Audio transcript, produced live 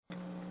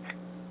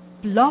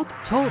Blog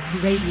Talk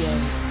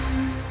Radio.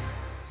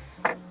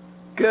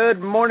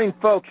 Good morning,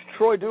 folks.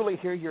 Troy Dooley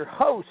here, your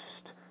host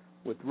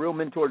with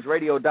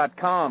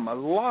realmentorsradio.com. A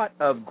lot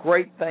of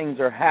great things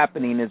are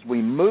happening as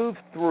we move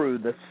through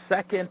the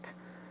second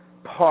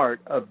part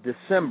of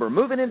December,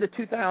 moving into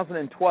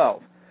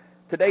 2012.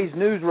 Today's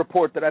news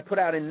report that I put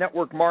out in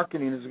network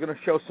marketing is going to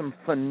show some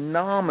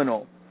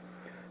phenomenal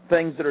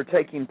things that are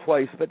taking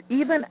place. But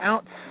even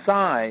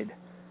outside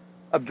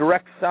of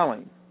direct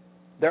selling,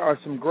 there are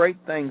some great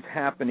things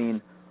happening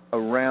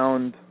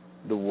around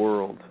the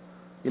world.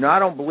 You know, I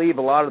don't believe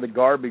a lot of the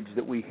garbage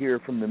that we hear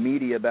from the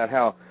media about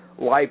how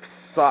life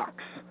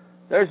sucks.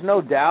 There's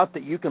no doubt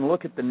that you can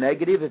look at the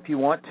negative if you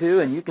want to,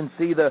 and you can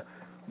see the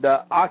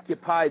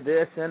occupy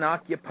this and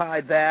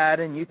occupy that,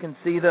 and you can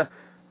see the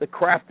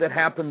crap that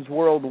happens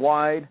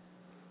worldwide.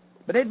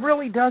 But it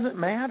really doesn't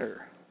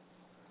matter.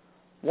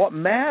 What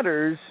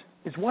matters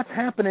is what's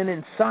happening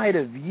inside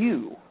of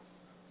you.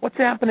 What's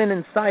happening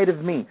inside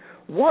of me?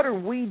 What are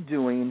we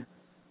doing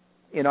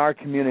in our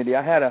community?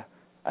 I had a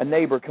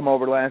neighbor come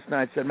over last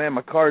night and said, man,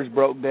 my car's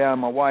broke down.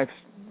 My wife's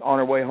on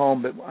her way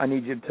home, but I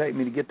need you to take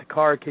me to get the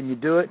car. Can you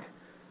do it?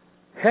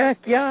 Heck,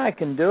 yeah, I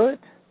can do it.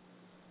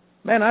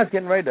 Man, I was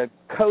getting ready to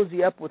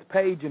cozy up with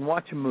Paige and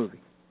watch a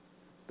movie.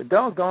 But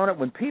doggone it,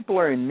 when people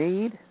are in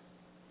need,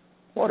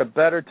 what a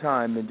better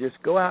time than just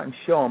go out and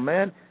show them,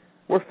 man,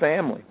 we're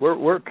family.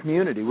 We're a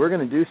community. We're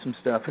going to do some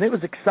stuff. And it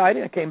was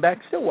exciting. I came back,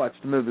 still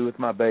watched the movie with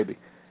my baby.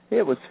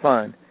 It was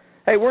fun.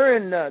 Hey, we're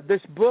in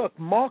this book,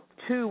 Mach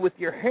 2 with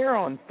Your Hair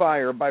on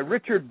Fire by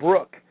Bliss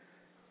Brooke,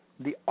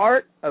 The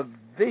Art of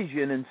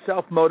Vision and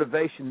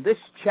Self-Motivation. This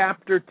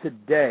chapter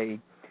today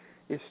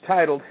is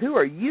titled, Who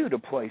Are You to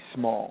Play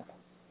Small?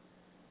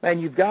 Man,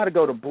 you've got to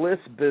go to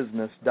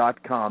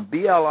blissbusiness.com,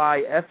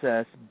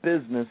 BLISS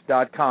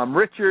business.com.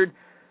 Richard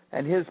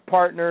and his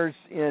partners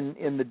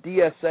in the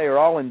DSA are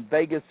all in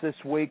Vegas this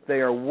week. They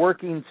are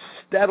working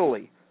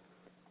steadily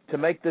to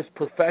make this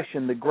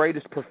profession the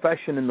greatest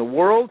profession in the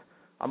world.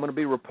 I'm going to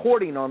be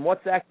reporting on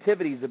what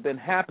activities have been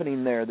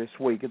happening there this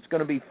week. It's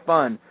going to be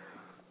fun.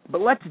 But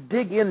let's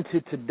dig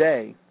into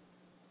today.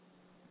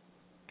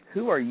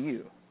 Who are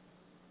you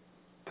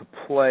to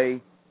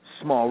play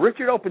small?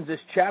 Richard opens this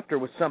chapter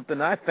with something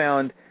I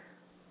found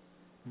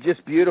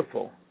just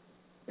beautiful.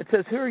 It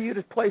says, who are you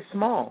to play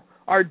small?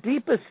 Our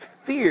deepest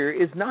fear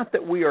is not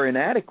that we are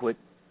inadequate.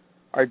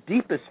 Our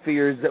deepest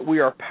fear is that we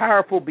are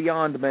powerful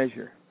beyond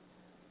measure.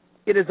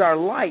 It is our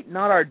light,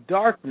 not our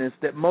darkness,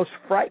 that most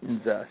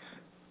frightens us.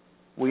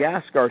 We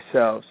ask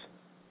ourselves,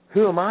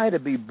 who am I to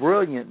be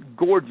brilliant,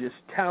 gorgeous,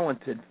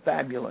 talented,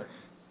 fabulous?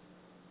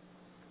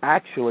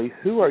 Actually,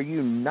 who are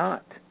you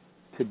not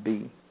to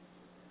be?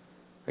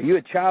 Are you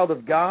a child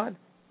of God?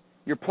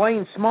 Your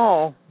playing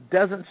small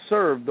doesn't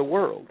serve the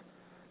world.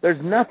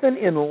 There's nothing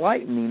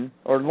enlightening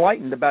or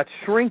enlightened about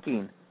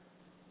shrinking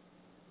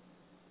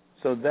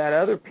so that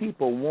other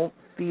people won't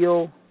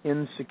feel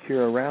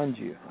insecure around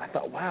you. I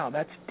thought, wow,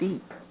 that's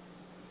deep.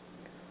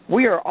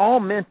 We are all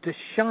meant to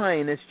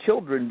shine as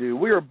children do.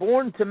 We are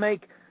born to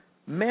make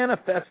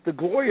manifest the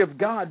glory of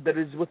God that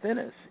is within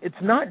us. It's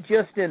not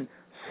just in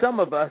some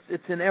of us,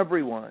 it's in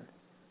everyone.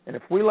 And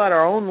if we let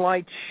our own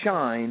light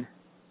shine,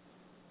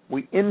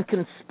 we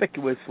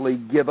inconspicuously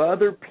give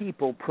other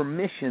people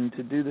permission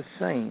to do the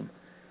same.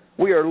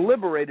 We are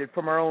liberated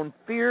from our own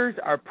fears,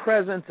 our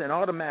presence, and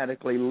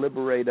automatically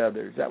liberate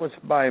others. That was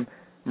by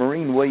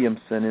Maureen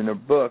Williamson in her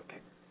book,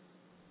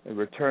 A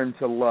Return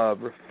to Love,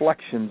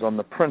 Reflections on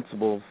the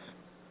Principles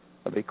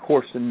of A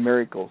Course in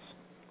Miracles.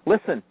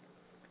 Listen,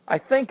 I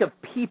think of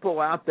people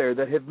out there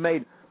that have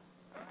made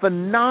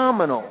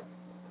phenomenal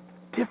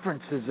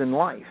differences in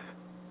life.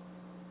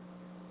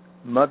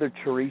 Mother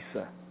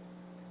Teresa.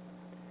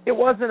 It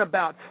wasn't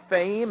about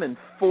fame and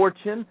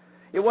fortune.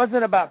 It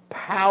wasn't about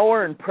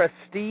power and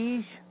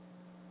prestige.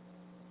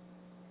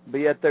 But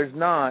yet there's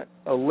not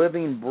a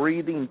living,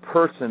 breathing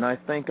person, I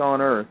think,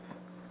 on earth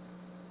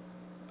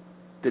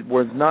that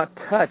was not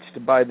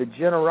touched by the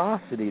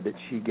generosity that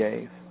she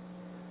gave.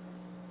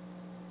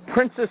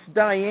 Princess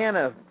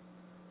Diana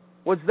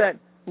was that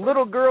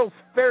little girl's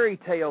fairy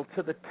tale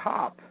to the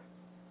top.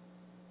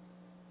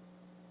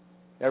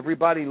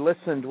 Everybody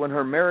listened when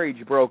her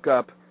marriage broke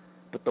up,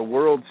 but the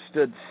world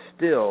stood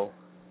still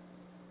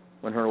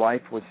when her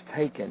life was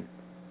taken.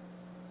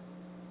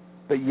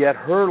 But yet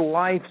her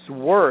life's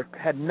work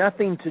had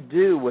nothing to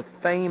do with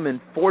fame and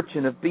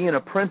fortune of being a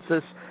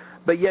princess,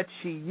 but yet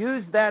she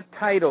used that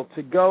title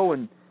to go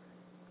and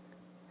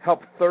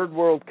help third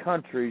world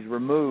countries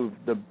remove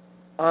the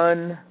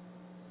unexploded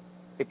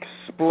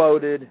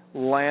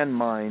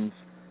landmines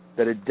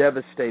that had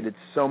devastated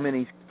so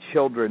many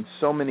children,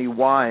 so many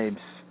wives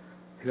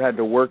who had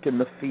to work in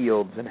the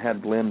fields and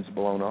had limbs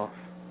blown off.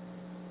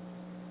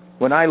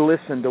 When I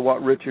listened to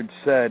what Richard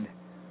said,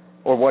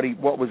 or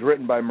what was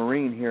written by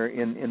Maureen here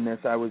in this,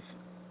 I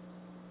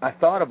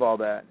thought of all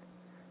that.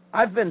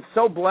 I've been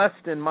so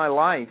blessed in my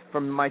life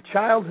from my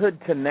childhood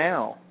to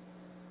now.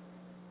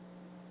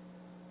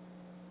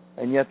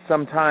 And yet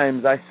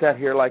sometimes I sit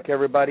here like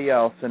everybody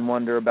else and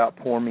wonder about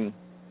poor me.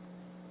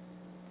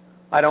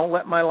 I don't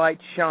let my light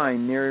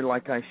shine nearly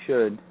like I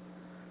should.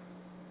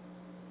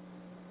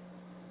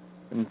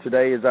 And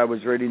today, as I was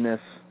reading this,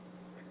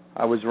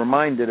 I was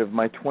reminded of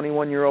my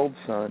 21-year-old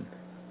son,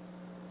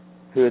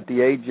 who at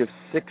the age of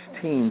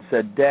 16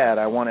 said, "Dad,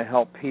 I want to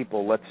help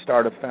people. Let's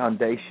start a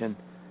foundation."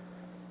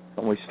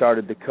 And we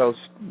started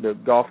the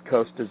Gulf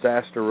Coast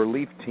Disaster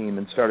Relief Team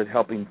and started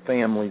helping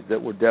families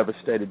that were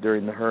devastated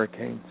during the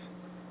hurricanes.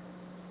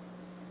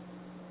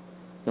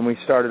 And we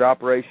started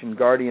Operation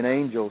Guardian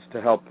Angels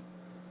to help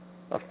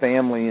a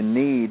family in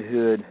need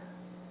who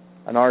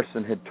an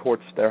arson had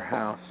torched their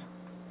house,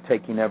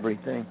 taking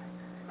everything.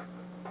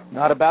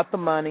 Not about the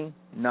money,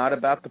 not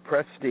about the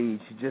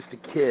prestige, just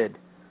a kid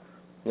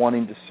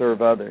wanting to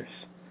serve others.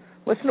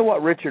 Listen to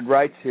what Richard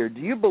writes here.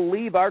 Do you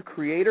believe our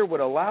Creator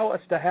would allow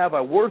us to have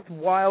a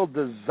worthwhile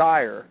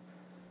desire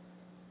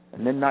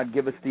and then not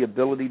give us the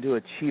ability to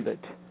achieve it?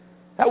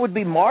 That would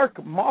be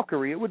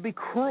mockery. It would be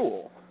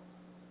cruel.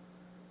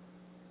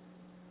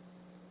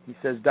 He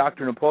says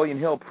Dr. Napoleon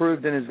Hill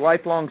proved in his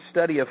lifelong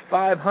study of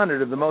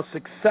 500 of the most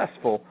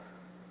successful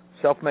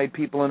self-made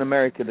people in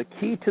America the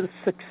key to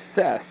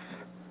success,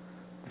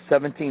 the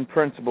 17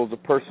 Principles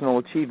of Personal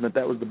Achievement.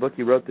 That was the book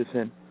he wrote this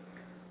in.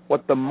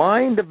 What the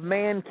mind of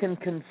man can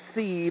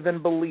conceive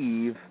and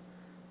believe,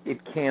 it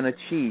can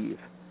achieve.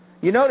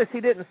 You notice he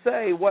didn't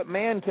say what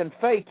man can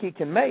fake, he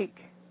can make.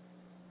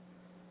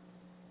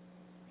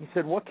 He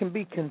said what can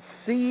be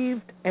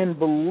conceived and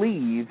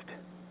believed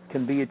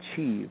can be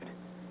achieved.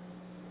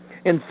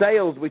 In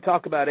sales, we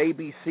talk about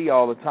ABC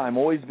all the time,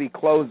 always be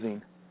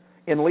closing.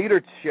 In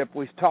leadership,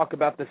 we talk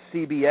about the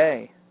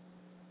CBA.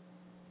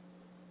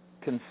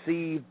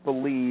 Conceive,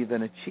 believe,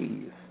 and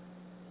achieve.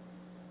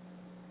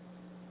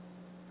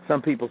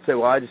 Some people say,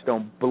 well, I just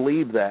don't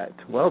believe that.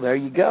 Well, there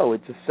you go.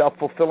 It's a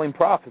self-fulfilling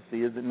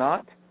prophecy, is it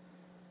not?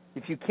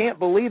 If you can't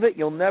believe it,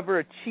 you'll never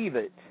achieve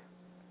it.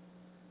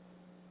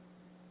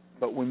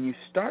 But when you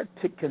start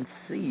to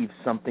conceive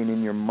something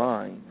in your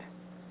mind,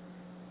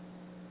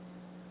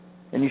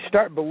 and you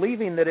start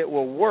believing that it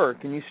will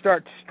work, and you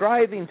start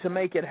striving to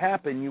make it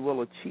happen, you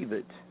will achieve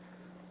it.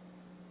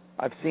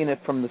 I've seen it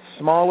from the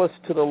smallest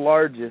to the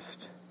largest.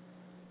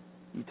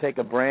 You take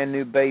a brand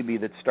new baby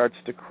that starts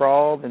to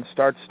crawl, then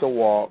starts to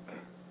walk,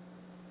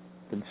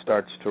 then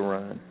starts to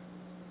run.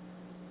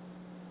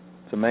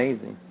 It's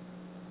amazing.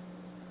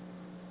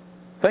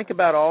 Think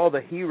about all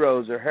the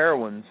heroes or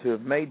heroines who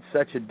have made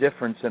such a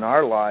difference in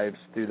our lives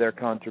through their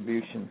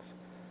contributions.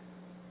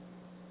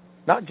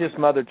 Not just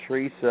Mother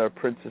Teresa or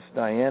Princess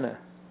Diana,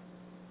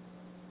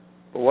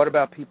 but what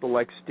about people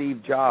like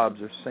Steve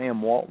Jobs or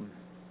Sam Walton?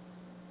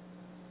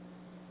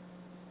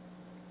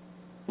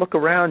 Look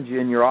around you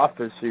in your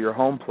office or your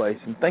home place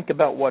and think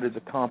about what is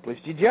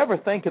accomplished. Did you ever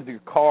think of your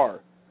car?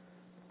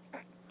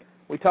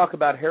 We talk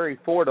about Harry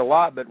Ford a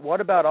lot, but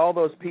what about all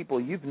those people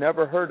you've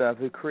never heard of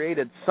who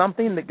created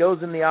something that goes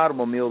in the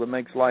automobile that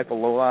makes life a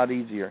lot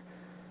easier?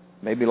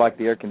 Maybe like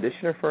the air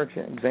conditioner, for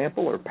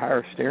example, or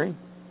power steering.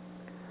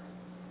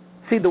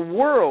 See, the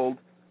world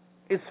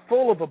is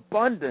full of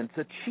abundance,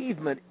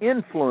 achievement,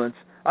 influence.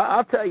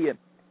 I'll tell you,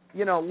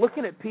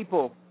 looking at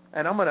people,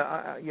 and I'm going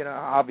to,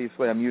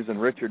 obviously I'm using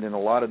Richard in a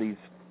lot of these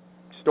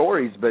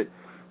stories, but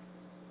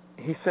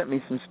he sent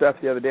me some stuff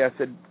the other day. I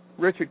said,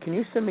 Richard, can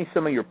you send me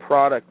some of your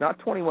product, not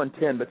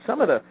 2110, but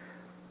some of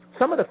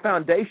the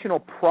foundational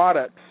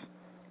products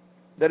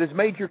that has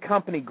made your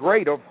company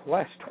great over the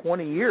last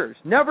 20 years?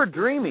 Never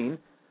dreaming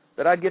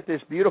that I'd get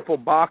this beautiful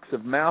box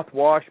of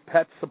mouthwash,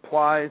 pet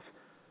supplies,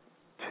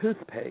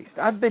 toothpaste.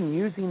 I've been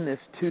using this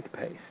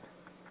toothpaste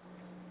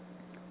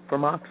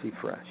from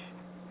OxyFresh.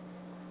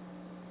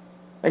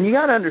 And you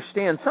got to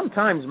understand,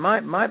 sometimes my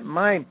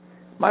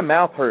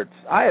mouth hurts.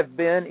 I have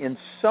been in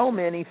so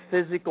many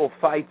physical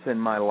fights in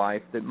my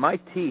life that my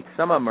teeth,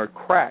 some of them are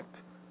cracked.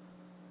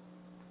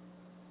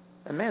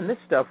 And man, this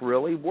stuff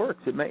really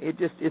works.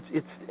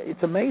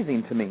 It's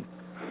amazing to me.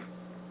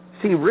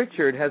 See,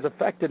 Richard has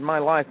affected my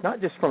life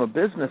not just from a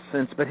business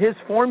sense, but his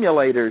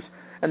formulators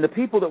and the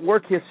people that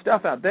work his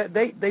stuff out.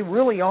 They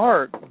really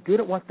are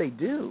good at what they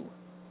do.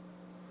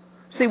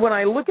 See, when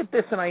I look at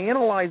this and I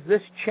analyze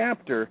this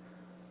chapter,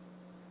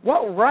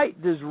 what right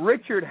does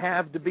Richard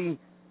have to be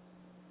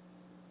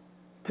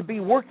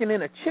working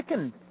in a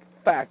chicken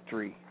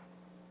factory?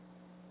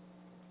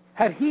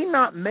 Had he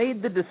not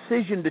made the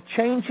decision to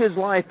change his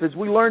life, as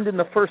we learned in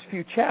the first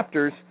few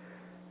chapters,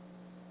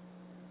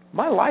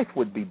 my life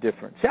would be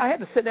different. See, I had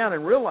to sit down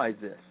and realize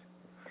this.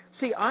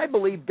 See, I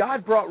believe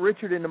God brought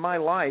Richard into my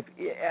life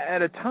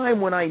at a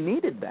time when I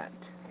needed that.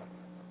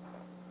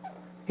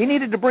 He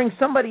needed to bring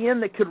somebody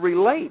in that could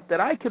relate, that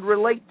I could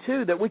relate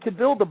to, that we could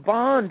build a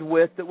bond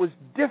with that was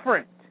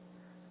different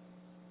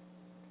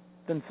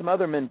than some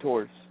other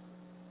mentors.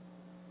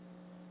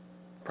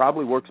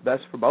 Probably works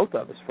best for both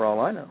of us, for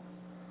all I know.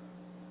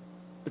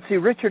 But see,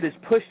 Richard has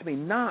pushed me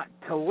not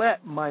to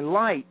let my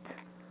light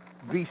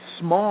be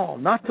small,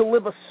 not to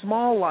live a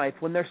small life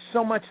when there's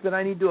so much that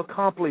I need to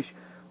accomplish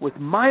with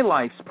my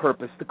life's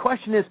purpose. The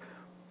question is,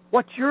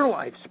 what's your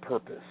life's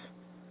purpose?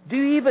 Do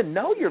you even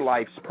know your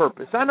life's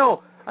purpose? I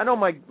know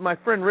my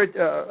friend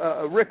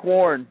Rick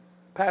Warren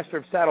pastor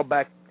of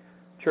Saddleback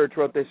Church,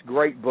 wrote this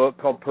great book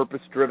called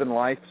Purpose-Driven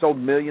Life. Sold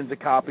millions of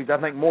copies. I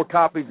think more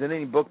copies than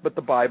any book but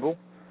the Bible.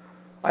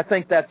 I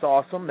think that's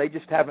awesome. They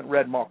just haven't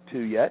read Mach 2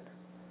 yet.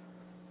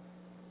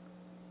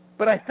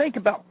 But I think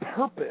about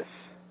purpose.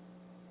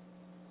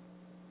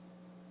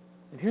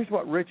 And here's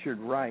what Richard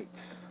writes.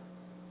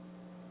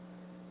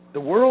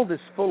 The world is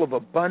full of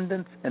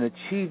abundance and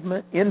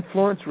achievement,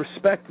 influence,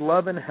 respect,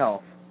 love, and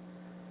health.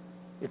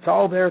 It's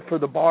all there for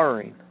the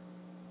borrowing.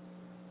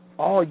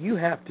 All you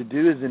have to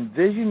do is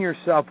envision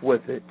yourself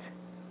with it,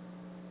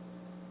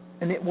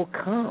 and it will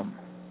come.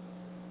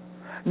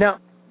 Now,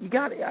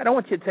 I don't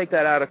want you to take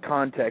that out of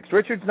context.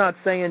 Richard's not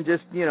saying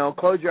just,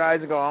 close your eyes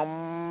and go,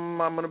 I'm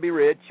going to be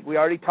rich. We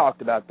already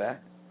talked about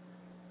that.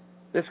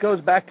 This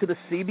goes back to the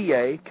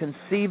CBA,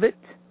 conceive it,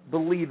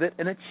 believe it,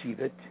 and achieve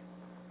it.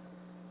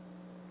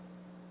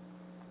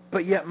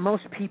 But yet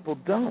most people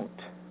don't.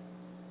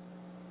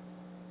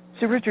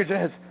 See, Richard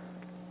says,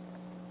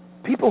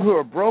 people who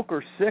are broke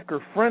or sick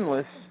or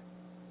friendless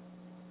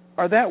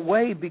are that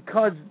way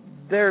because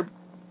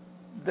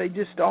they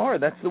just are.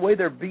 That's the way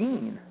they're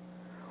being.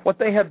 What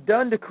they have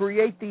done to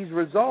create these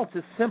results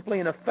is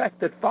simply an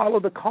effect that follow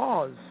the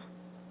cause.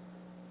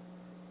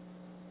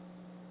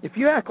 If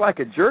you act like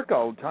a jerk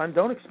all the time,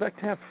 don't expect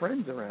to have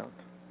friends around.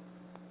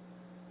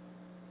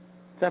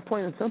 It's that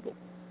plain and simple.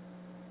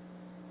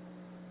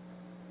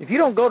 If you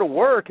don't go to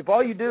work, if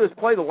all you do is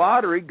play the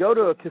lottery, go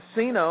to a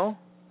casino,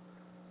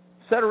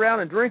 sit around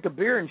and drink a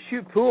beer and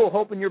shoot pool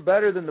hoping you're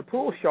better than the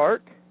pool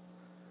shark,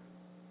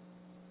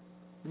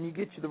 then you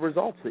get you the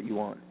results that you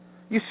want.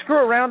 You screw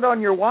around on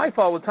your wife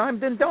all the time,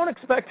 then don't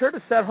expect her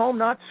to sit home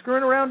not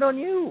screwing around on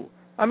you.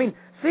 I mean,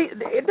 see,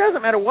 it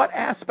doesn't matter what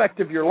aspect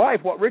of your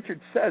life, what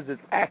Richard says is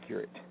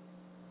accurate.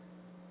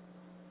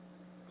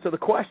 So the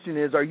question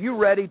is, are you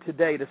ready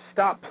today to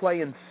stop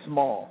playing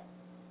small?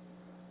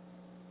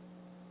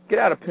 Get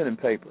out a pen and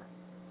paper.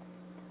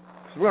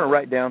 So we're going to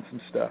write down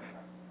some stuff.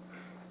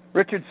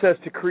 Richard says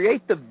to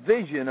create the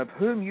vision of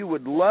whom you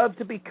would love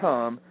to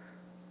become,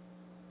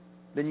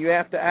 then you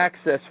have to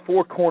access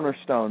 4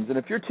 cornerstones. And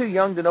if you're too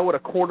young to know what a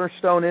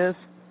cornerstone is,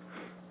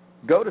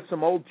 go to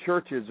some old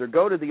churches or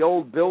go to the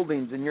old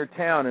buildings in your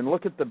town and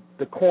look at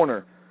the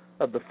corner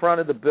of the front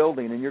of the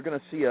building, and you're going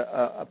to see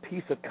a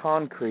piece of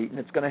concrete, and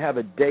it's going to have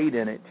a date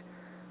in it.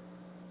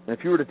 And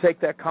if you were to take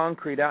that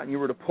concrete out and you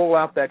were to pull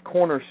out that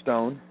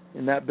cornerstone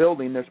in that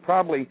building, there's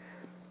probably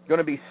going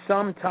to be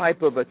some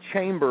type of a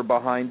chamber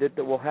behind it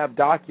that will have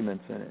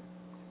documents in it.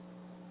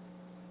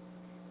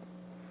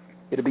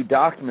 It'll be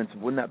documents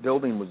of when that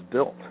building was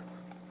built.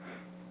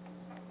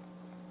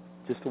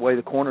 Just the way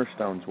the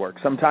cornerstones work.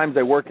 Sometimes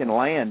they work in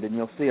land, and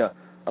you'll see a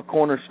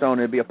cornerstone.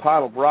 It'll be a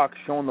pile of rocks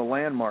showing the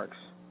landmarks.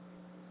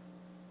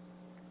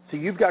 So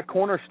you've got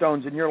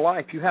cornerstones in your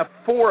life. You have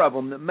 4 of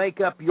them that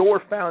make up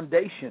your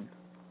foundation.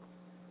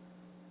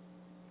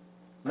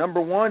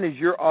 Number 1 is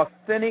your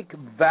authentic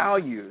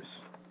values.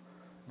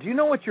 Do you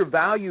know what your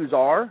values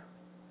are?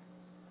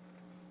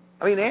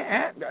 I mean,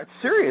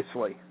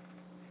 seriously.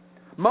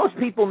 Most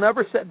people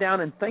never sit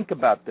down and think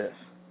about this.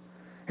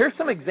 Here's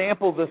some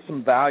examples of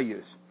some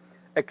values.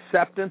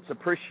 Acceptance,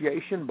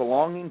 appreciation,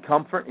 belonging,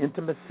 comfort,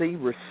 intimacy,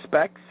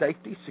 respect,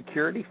 safety,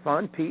 security,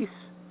 fun, peace,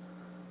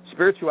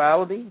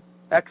 spirituality,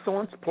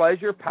 excellence,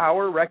 pleasure,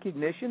 power,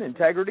 recognition,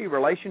 integrity,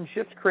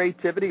 relationships,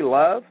 creativity,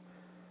 love,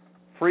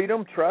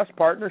 freedom, trust,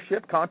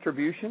 partnership,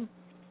 contribution.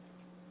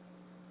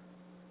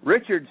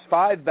 Richard's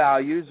 5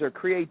 values are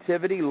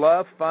creativity,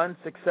 love, fun,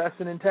 success,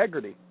 and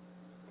integrity.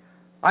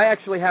 I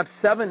actually have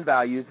 7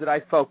 values that I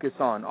focus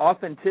on: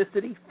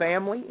 authenticity,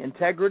 family,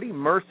 integrity,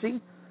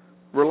 mercy,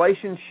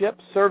 relationship,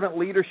 servant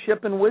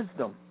leadership, and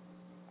wisdom.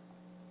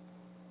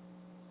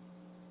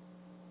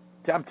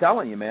 I'm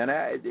telling you, man,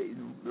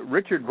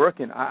 Richard Brooke,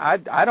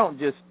 I don't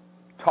just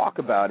talk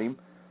about him.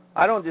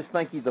 I don't just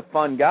think he's a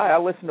fun guy. I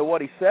listen to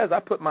what he says. I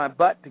put my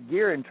butt to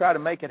gear and try to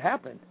make it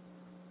happen.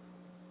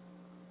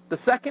 The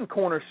second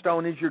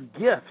cornerstone is your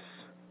gifts.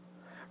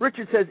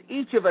 Richard says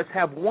each of us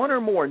have 1 or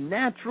more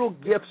natural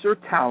gifts or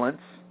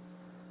talents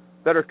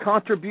that are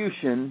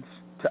contributions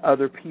to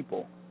other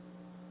people.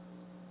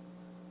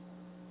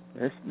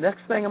 This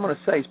next thing I'm going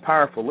to say is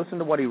powerful. Listen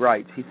to what he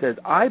writes. He says,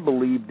 I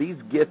believe these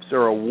gifts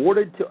are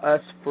awarded to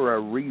us for a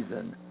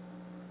reason,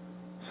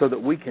 so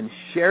that we can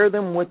share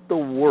them with the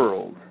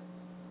world.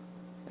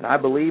 And I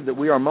believe that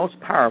we are most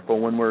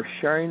powerful when we're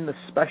sharing the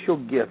special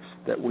gifts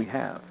that we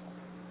have.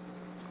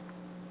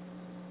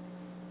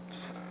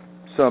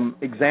 Some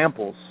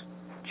examples: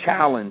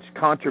 challenge,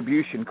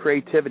 contribution,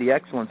 creativity,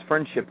 excellence,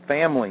 friendship,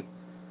 family,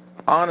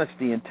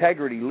 honesty,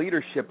 integrity,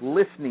 leadership,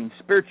 listening,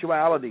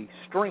 spirituality,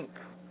 strength,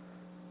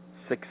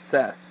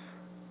 success.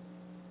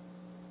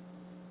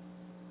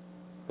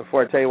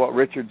 Before I tell you what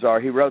Richard's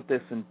are, he wrote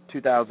this in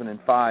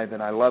 2005,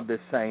 and I love this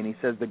saying. He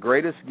says, the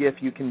greatest gift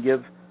you can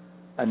give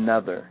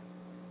another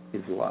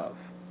is love.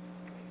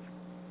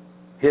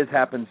 His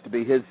happens to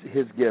be,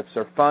 his gifts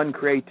are fun,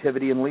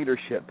 creativity, and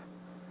leadership.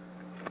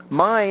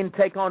 Mine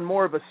take on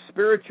more of a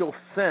spiritual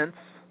sense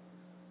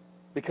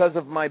because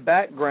of my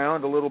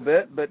background a little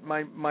bit, but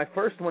my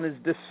first one is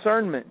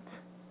discernment.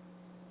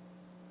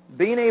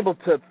 being able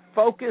to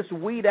focus,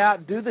 weed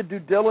out, do the due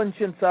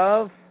diligence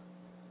of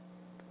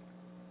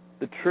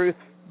the truth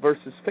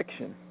versus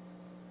fiction.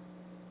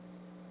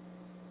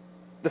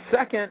 The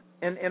second,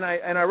 and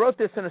I wrote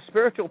this in a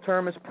spiritual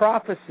term, is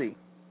prophecy.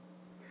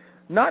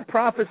 Not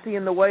prophecy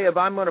in the way of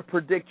I'm going to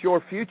predict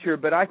your future,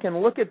 but I can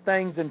look at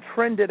things and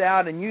trend it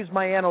out and use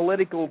my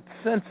analytical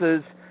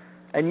senses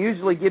and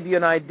usually give you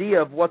an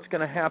idea of what's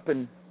going to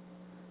happen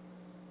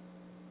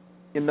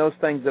in those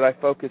things that I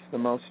focus the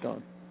most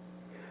on.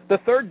 The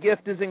third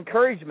gift is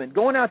encouragement,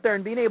 going out there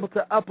and being able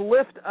to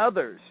uplift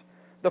others.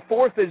 The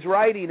fourth is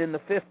writing, and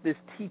the fifth is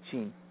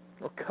teaching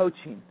or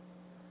coaching.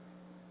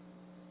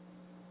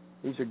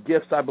 These are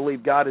gifts I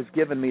believe God has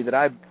given me that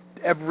I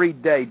every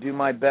day do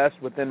my best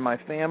within my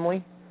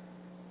family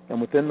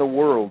and within the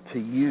world to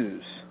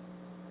use.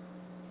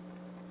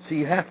 So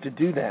you have to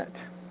do that.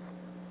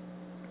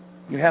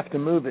 You have to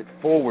move it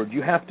forward.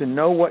 You have to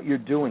know what you're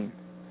doing.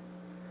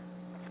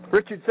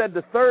 Richard said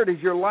the third is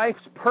your life's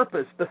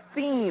purpose, the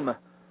theme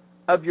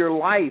of your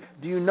life.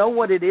 Do you know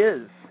what it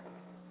is?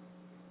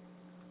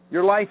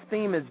 Your life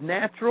theme is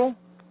natural,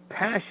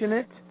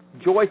 passionate,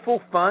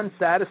 joyful, fun,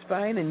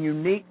 satisfying, and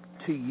unique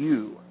to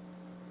you.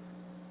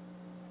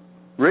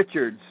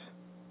 Richard's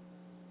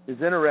is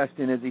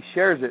interesting as he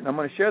shares it, and I'm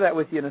going to share that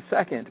with you in a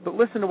second. But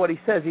listen to what he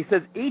says. He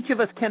says, each of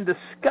us can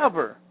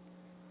discover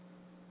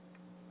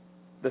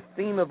the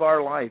theme of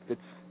our life.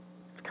 It's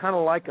kind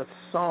of like a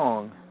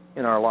song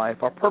in our life,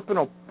 our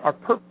personal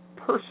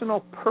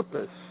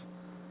purpose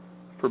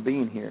for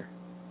being here.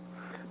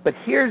 But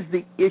here's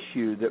the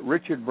issue that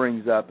Richard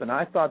brings up, and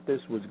I thought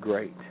this was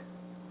great.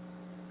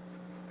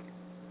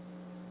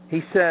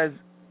 He says,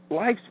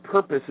 life's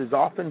purpose is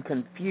often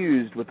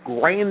confused with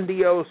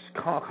grandiose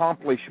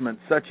accomplishments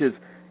such as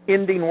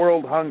ending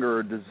world hunger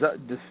or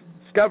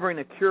discovering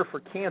a cure for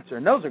cancer.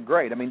 And those are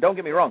great. I mean, don't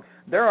get me wrong.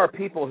 There are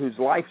people whose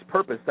life's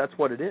purpose, that's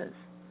what it is.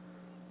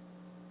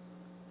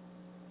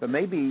 But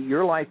maybe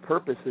your life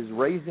purpose is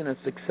raising a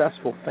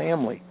successful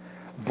family,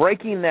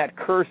 breaking that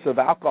curse of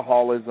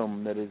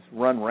alcoholism that has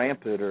run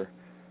rampant, or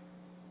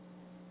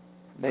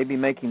maybe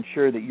making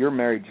sure that your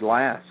marriage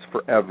lasts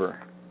forever.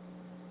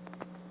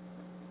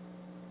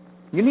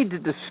 You need to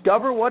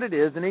discover what it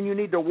is, and then you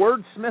need to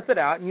wordsmith it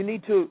out, and you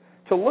need to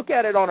look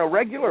at it on a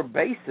regular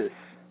basis.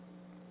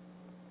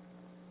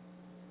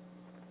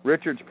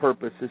 Richard's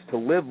purpose is to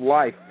live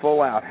life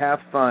full out, have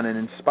fun, and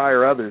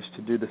inspire others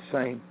to do the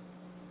same.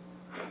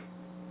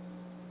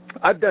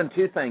 I've done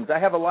two things. I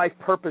have a life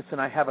purpose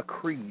and I have a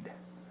creed.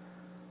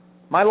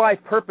 My life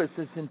purpose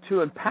is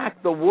to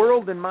impact the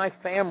world and my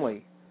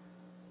family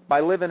by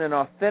living an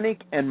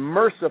authentic and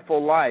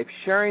merciful life,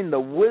 sharing the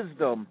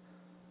wisdom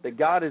that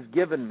God has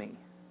given me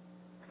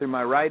through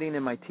my writing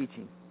and my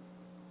teaching.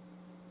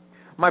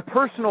 My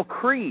personal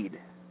creed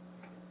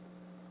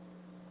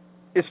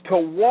is to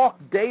walk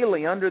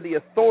daily under the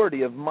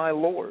authority of my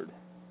Lord,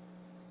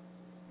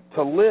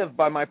 to live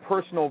by my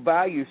personal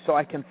values so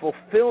I can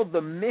fulfill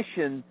the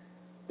mission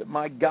that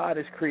my God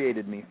has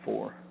created me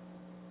for,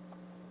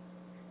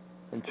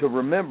 and to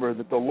remember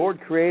that the Lord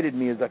created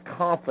me as a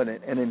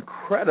confident and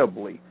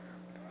incredibly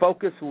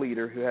focused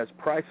leader who has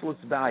priceless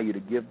value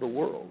to give the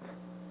world.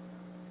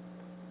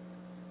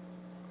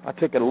 I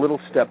took it a little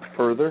step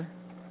further,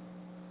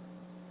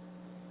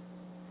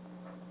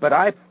 but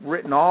I've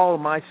written all of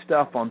my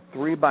stuff on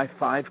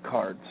 3x5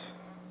 cards.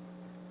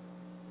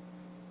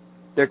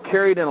 They're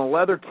carried in a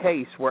leather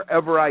case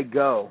wherever I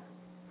go.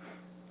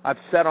 I've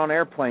sat on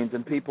airplanes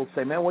and people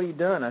say, "Man, what are you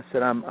doing?" I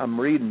said, I'm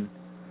reading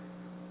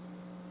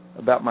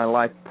about my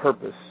life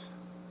purpose.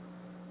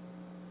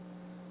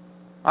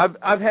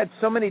 I've had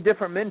so many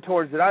different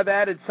mentors that I've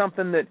added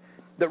something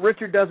that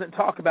Richard doesn't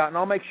talk about, and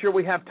I'll make sure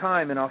we have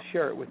time and I'll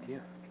share it with you.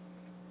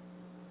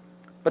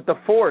 But the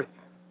fourth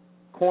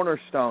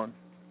cornerstone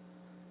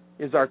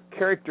is our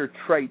character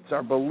traits,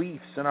 our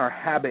beliefs, and our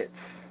habits.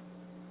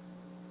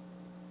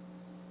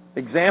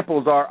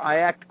 Examples are,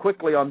 I act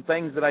quickly on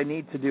things that I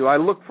need to do. I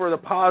look for the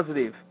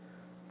positive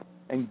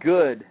and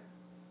good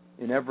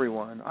in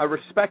everyone. I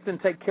respect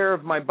and take care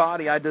of my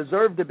body. I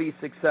deserve to be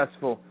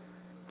successful.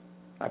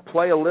 I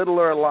play a little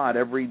or a lot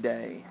every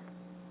day.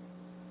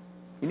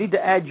 You need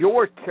to add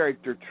your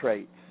character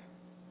traits.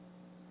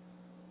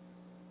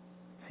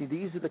 See,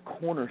 these are the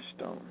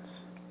cornerstones.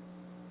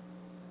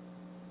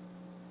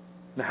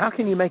 Now, how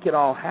can you make it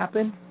all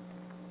happen?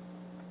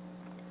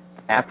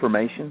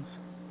 Affirmations.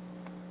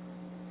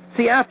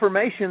 See,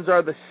 affirmations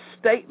are the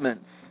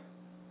statements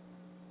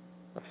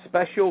of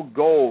special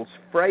goals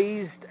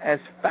phrased as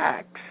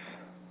facts.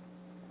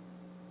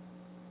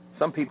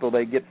 Some people,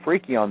 they get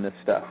freaky on this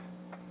stuff.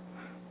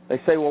 They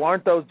say, well,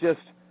 aren't those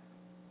just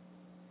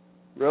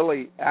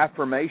really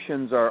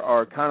affirmations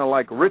are kind of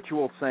like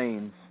ritual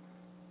sayings,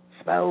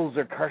 spells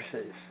or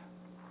curses?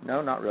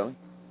 No, not really.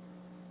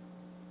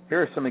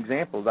 Here are some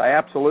examples. I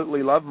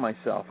absolutely love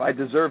myself. I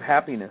deserve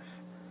happiness.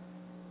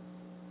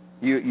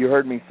 You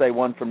heard me say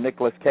one from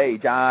Nicolas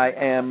Cage, I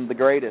am the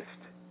greatest.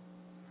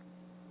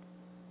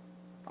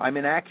 I'm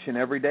in action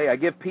every day. I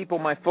give people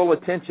my full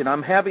attention.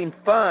 I'm having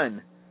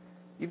fun.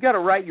 You've got to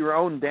write your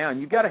own down.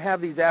 You've got to have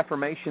these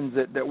affirmations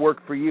that work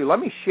for you. Let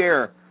me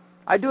share.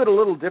 I do it a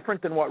little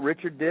different than what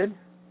Richard did.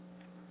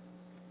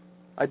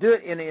 I do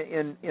it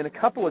in a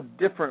couple of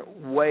different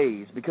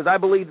ways because I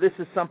believe this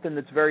is something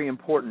that's very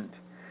important.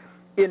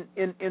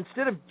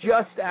 Instead of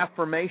just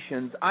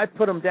affirmations, I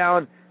put them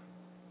down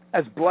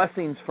as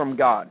blessings from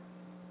God.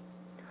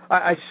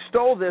 I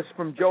stole this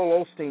from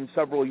Joel Osteen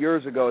several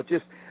years ago. It's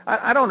just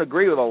I don't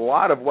agree with a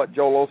lot of what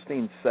Joel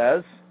Osteen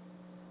says.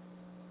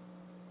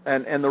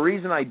 And the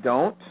reason I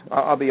don't,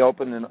 I'll be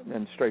open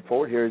and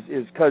straightforward here,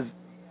 is because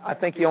I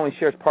think he only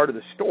shares part of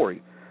the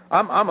story.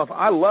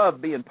 I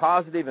love being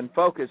positive and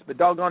focused, but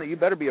doggone it, you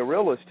better be a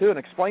realist too and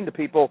explain to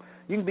people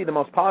you can be the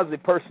most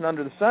positive person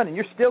under the sun, and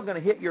you're still going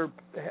to hit your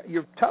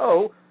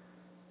toe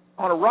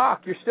on a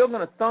rock. You're still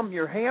going to thumb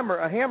a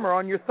hammer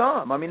on your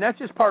thumb. I mean, that's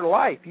just part of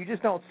life. You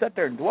just don't sit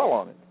there and dwell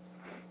on it.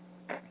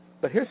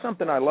 But here's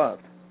something I love.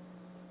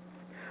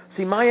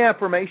 See, my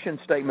affirmation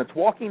statements,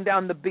 walking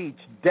down the beach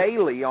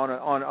daily on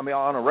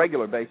a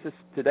regular basis.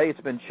 Today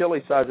it's been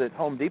chilly, so I was at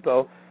Home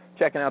Depot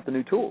checking out the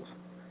new tools.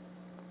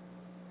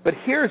 But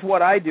here's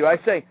what I do. I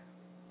say,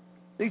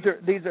 these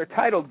are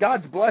titled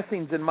God's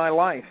Blessings in My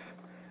Life.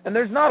 And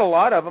there's not a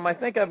lot of them. I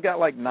think I've got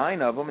like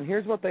 9 of them, and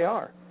here's what they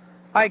are.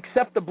 I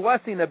accept the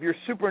blessing of your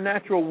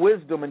supernatural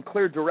wisdom and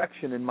clear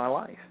direction in my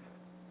life.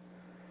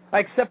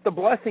 I accept the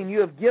blessing you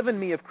have given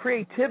me of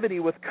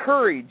creativity with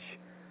courage,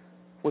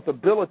 with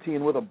ability,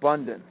 and with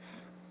abundance.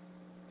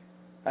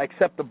 I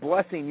accept the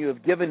blessing you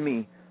have given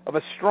me of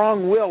a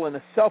strong will and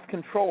a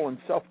self-control and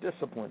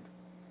self-discipline.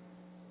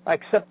 I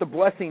accept the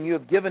blessing you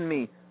have given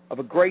me of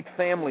a great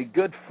family,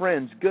 good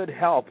friends, good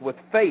health, with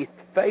faith,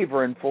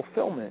 favor, and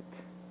fulfillment.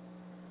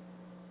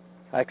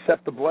 I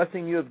accept the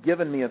blessing you have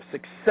given me of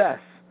success,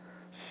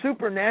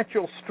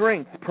 supernatural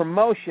strength,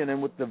 promotion,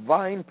 and with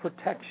divine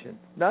protection.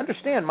 Now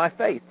understand, my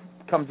faith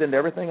comes into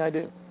everything I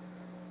do.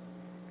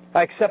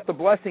 I accept the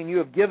blessing you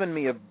have given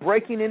me of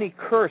breaking any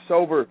curse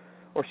over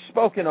or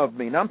spoken of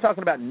me. Now I'm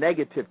talking about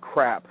negative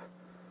crap.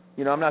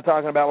 You know, I'm not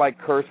talking about like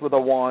curse with a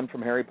wand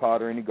from Harry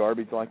Potter, any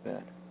garbage like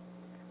that.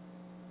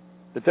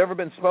 That's ever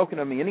been spoken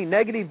of me, any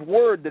negative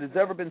word that has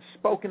ever been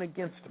spoken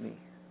against me.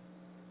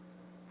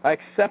 I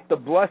accept the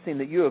blessing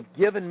that you have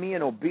given me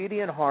an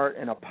obedient heart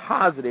and a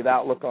positive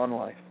outlook on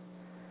life.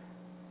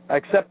 I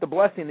accept the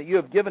blessing that you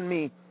have given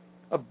me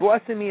of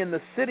blessing me in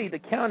the city, the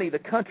county, the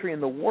country,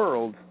 and the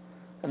world.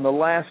 And the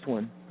last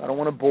one, I don't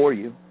want to bore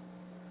you.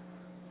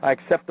 I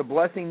accept the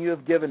blessing you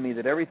have given me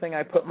that everything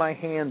I put my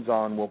hands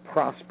on will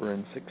prosper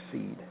and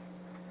succeed.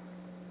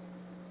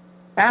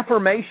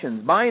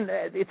 Affirmations, mine,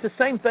 it's the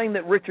same thing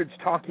that Richard's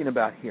talking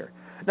about here.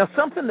 Now,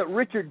 something that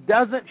Richard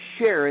doesn't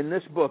share in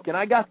this book, and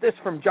I got this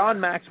from John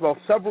Maxwell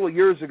several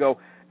years ago,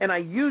 and I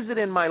use it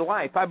in my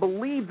life. I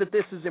believe that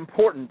this is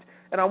important,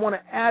 and I want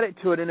to add it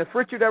to it. And if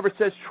Richard ever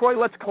says, Troy,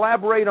 let's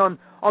collaborate on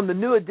the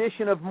new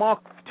edition of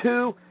Mach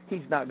 2,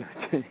 he's not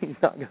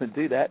going to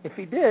do that. If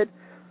he did,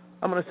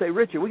 I'm going to say,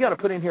 Richard, we got to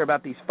put in here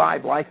about these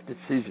 5 life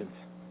decisions.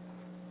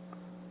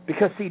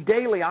 Because, see,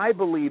 daily I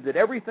believe that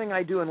everything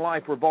I do in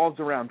life revolves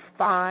around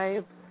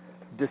 5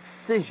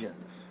 decisions.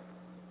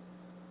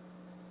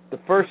 The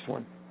first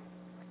one,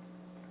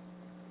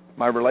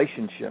 my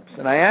relationships.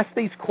 And I ask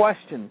these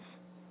questions.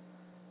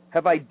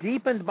 Have I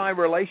deepened my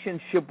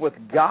relationship with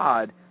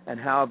God, and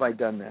how have I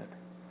done that?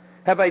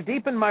 Have I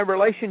deepened my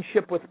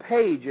relationship with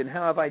Paige, and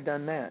how have I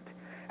done that?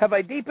 Have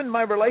I deepened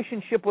my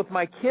relationship with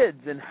my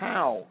kids, and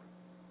how?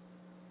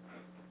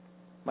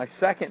 My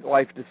second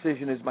life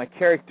decision is my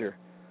character.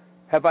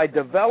 Have I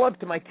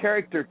developed my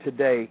character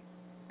today,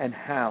 and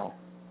how?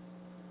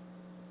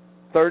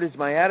 Third is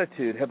my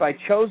attitude. Have I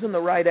chosen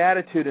the right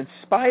attitude in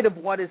spite of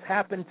what has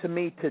happened to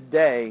me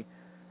today?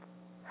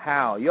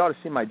 How? You ought to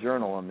see my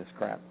journal on this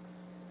crap.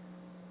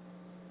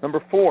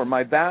 Number 4,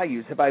 my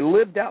values. Have I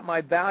lived out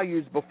my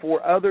values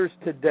before others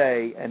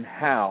today, and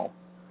how?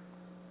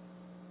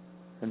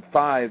 And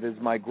 5 is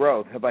my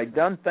growth. Have I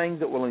done things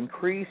that will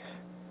increase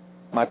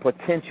my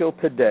potential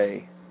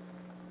today,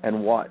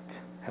 and what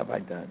have I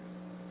done?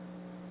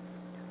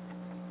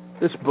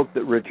 This book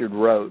that Richard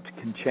wrote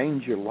can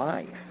change your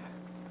life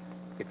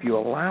if you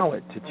allow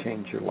it to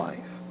change your life.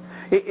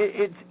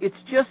 It's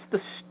just the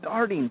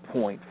starting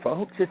point,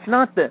 folks. It's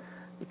not the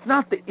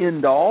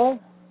end all.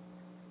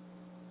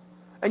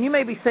 And you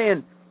may be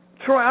saying,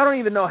 Troy, I don't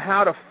even know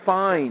how to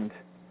find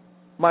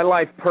my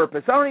life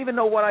purpose. I don't even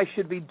know what I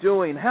should be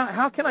doing.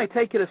 How can I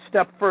take it a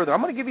step further?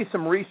 I'm going to give you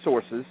some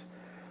resources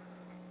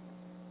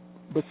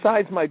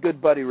besides my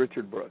good buddy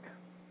Richard Brooke.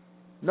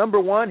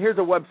 Number 1, here's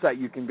a website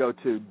you can go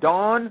to,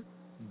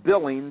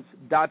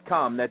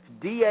 DawnBillings.com. That's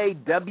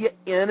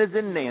D-A-W-N as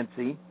in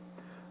Nancy,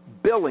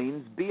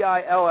 Billings,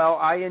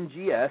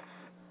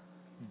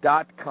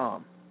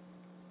 BILLINGS.com.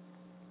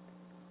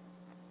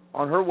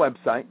 On her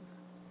website,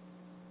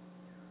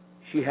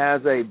 she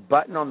has a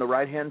button on the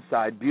right-hand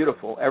side,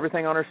 beautiful.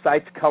 Everything on her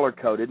site's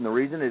color-coded, and the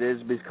reason it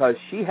is because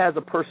she has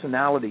a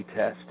personality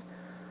test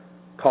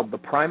called the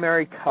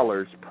Primary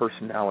Colors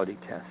Personality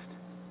Test.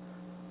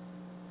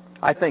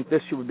 I think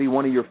this would be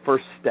one of your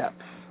first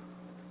steps.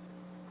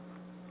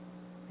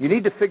 You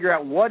need to figure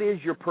out, what is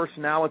your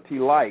personality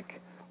like?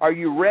 Are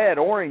you red,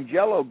 orange,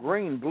 yellow,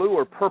 green, blue,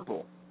 or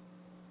purple?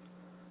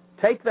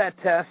 Take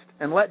that test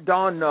and let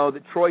Dawn know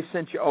that Troy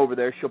sent you over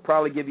there. She'll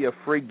probably give you a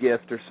free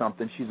gift or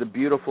something. She's a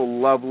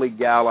beautiful, lovely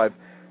gal I've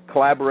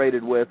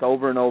collaborated with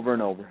over and over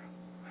and over.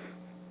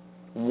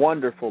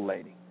 Wonderful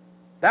lady.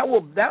 That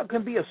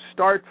can be a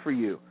start for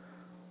you.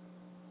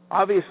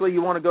 Obviously,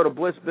 you want to go to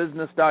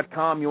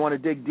blissbusiness.com. You want to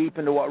dig deep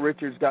into what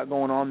Richard's got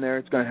going on there.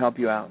 It's going to help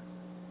you out.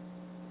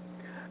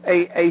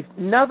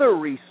 Another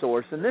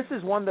resource, and this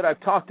is one that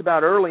I've talked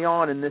about early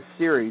on in this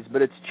series,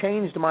 but it's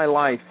changed my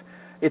life.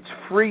 It's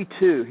free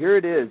too. Here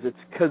it is. It's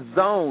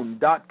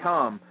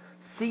Chazone.com.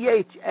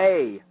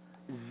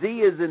 C-H-A-Z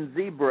is in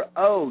zebra,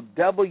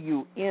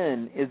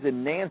 O-W-N is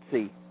in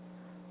Nancy.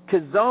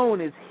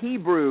 Chazone is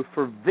Hebrew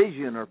for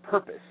vision or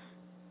purpose.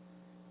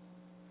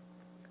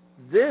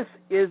 This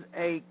is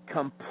a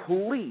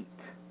complete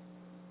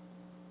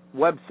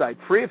website,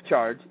 free of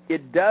charge.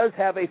 It does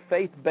have a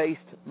faith-based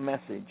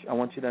message. I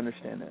want you to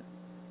understand that.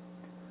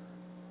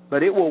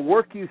 But it will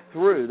work you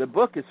through. The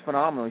book is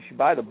phenomenal. You should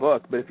buy the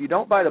book. But if you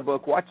don't buy the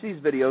book, watch these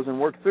videos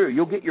and work through.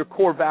 You'll get your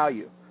core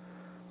value.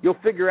 You'll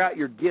figure out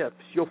your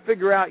gifts. You'll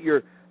figure out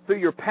through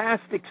your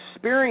past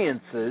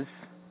experiences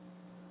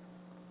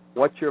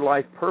what your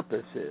life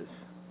purpose is.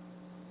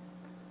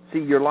 See,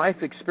 your life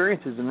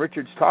experiences, and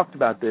Richard's talked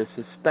about this,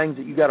 is things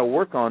that you got to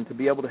work on to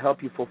be able to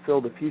help you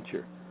fulfill the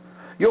future.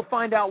 You'll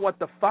find out what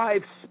the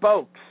 5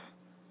 spokes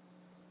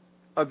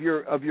of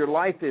your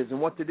life is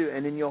and what to do,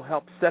 and then you'll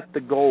help set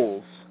the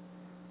goals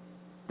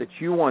that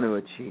you want to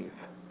achieve.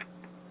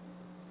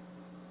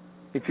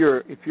 If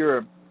you're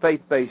a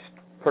faith-based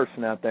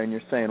person out there and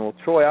you're saying, well,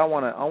 Troy, I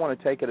want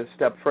to take it a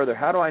step further.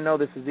 How do I know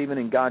this is even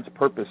in God's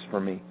purpose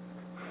for me?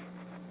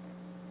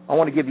 I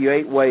want to give you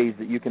 8 ways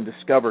that you can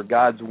discover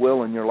God's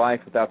will in your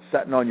life without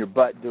sitting on your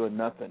butt doing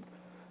nothing.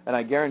 And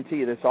I guarantee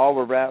you this all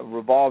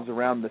revolves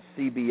around the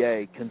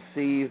CBA,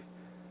 conceive,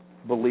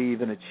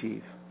 believe, and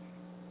achieve.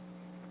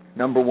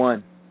 Number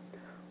 1,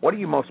 what are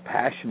you most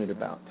passionate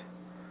about?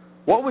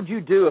 What would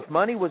you do if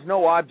money was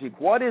no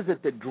object? What is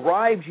it that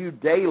drives you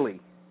daily?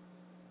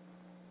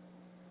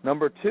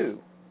 Number 2,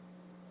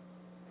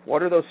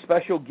 what are those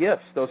special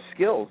gifts, those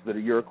skills that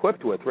you're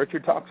equipped with?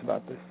 Richard talks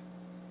about this.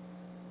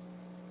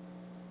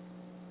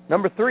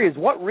 Number 3 is,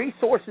 what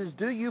resources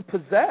do you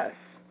possess?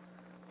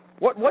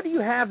 What do you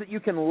have that you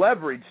can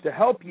leverage to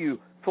help you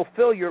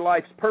fulfill your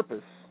life's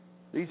purpose?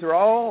 These are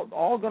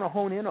all going to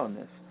hone in on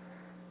this.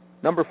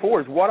 Number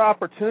 4 is, what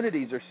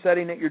opportunities are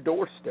sitting at your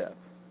doorstep?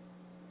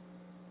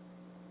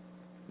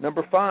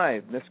 Number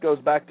 5, this goes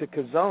back to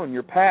Chazone,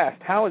 your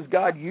past. How has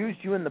God used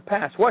you in the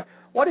past? What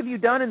have you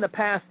done in the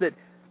past that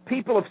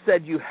people have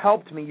said, you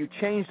helped me, you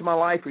changed my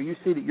life, or you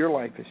see that your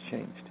life has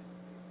changed?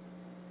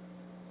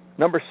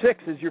 Number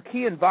 6 is your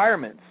key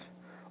environments.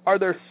 Are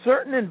there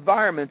certain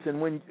environments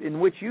in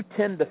which you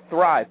tend to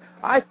thrive?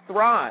 I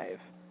thrive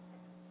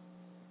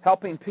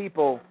helping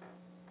people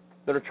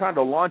that are trying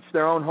to launch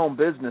their own home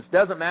business.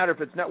 Doesn't matter if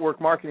it's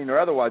network marketing or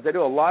otherwise. I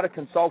do a lot of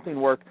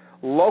consulting work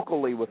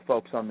locally with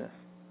folks on this.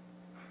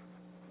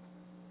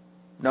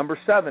 Number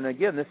 7,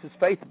 again, this is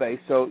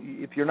faith-based, so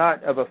if you're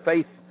not of a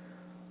faith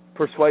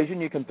persuasion,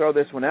 you can throw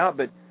this one out,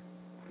 but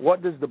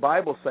what does the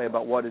Bible say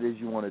about what it is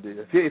you want to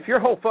do? If your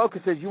whole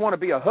focus is you want to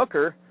be a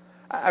hooker,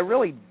 I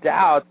really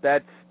doubt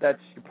that's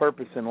your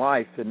purpose in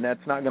life, and that's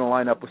not going to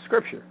line up with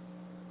Scripture.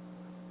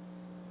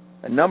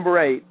 And number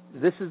 8,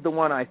 this is the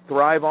one I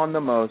thrive on the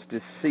most,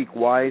 is seek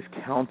wise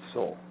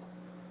counsel.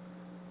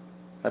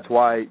 That's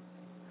why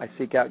I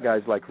seek out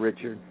guys like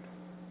Richard.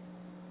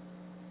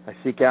 I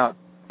seek out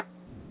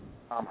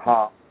Tom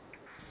Hoff.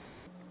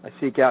 I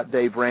seek out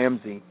Dave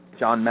Ramsey,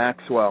 John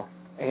Maxwell,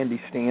 Andy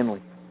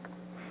Stanley,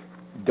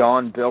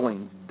 Don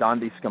Billings,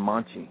 Dondi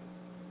Scamanci.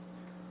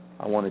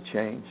 I want to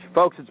change.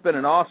 Folks, it's been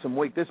an awesome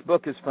week. This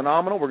book is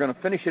phenomenal. We're going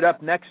to finish it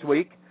up next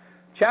week.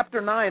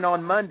 Chapter 9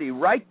 on Monday,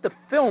 write the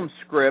film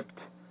script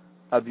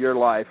of your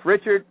life.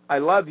 Richard, I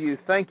love you.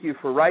 Thank you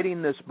for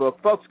writing this book.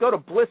 Folks, go to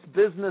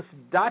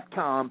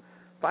blissbusiness.com.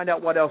 Find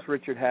out what else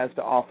Richard has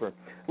to offer.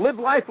 Live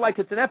life like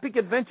it's an epic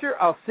adventure.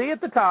 I'll see you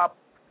at the top.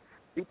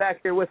 Be back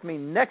here with me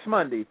next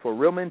Monday for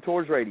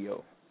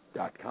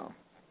realmentorsradio.com.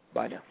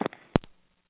 Bye now.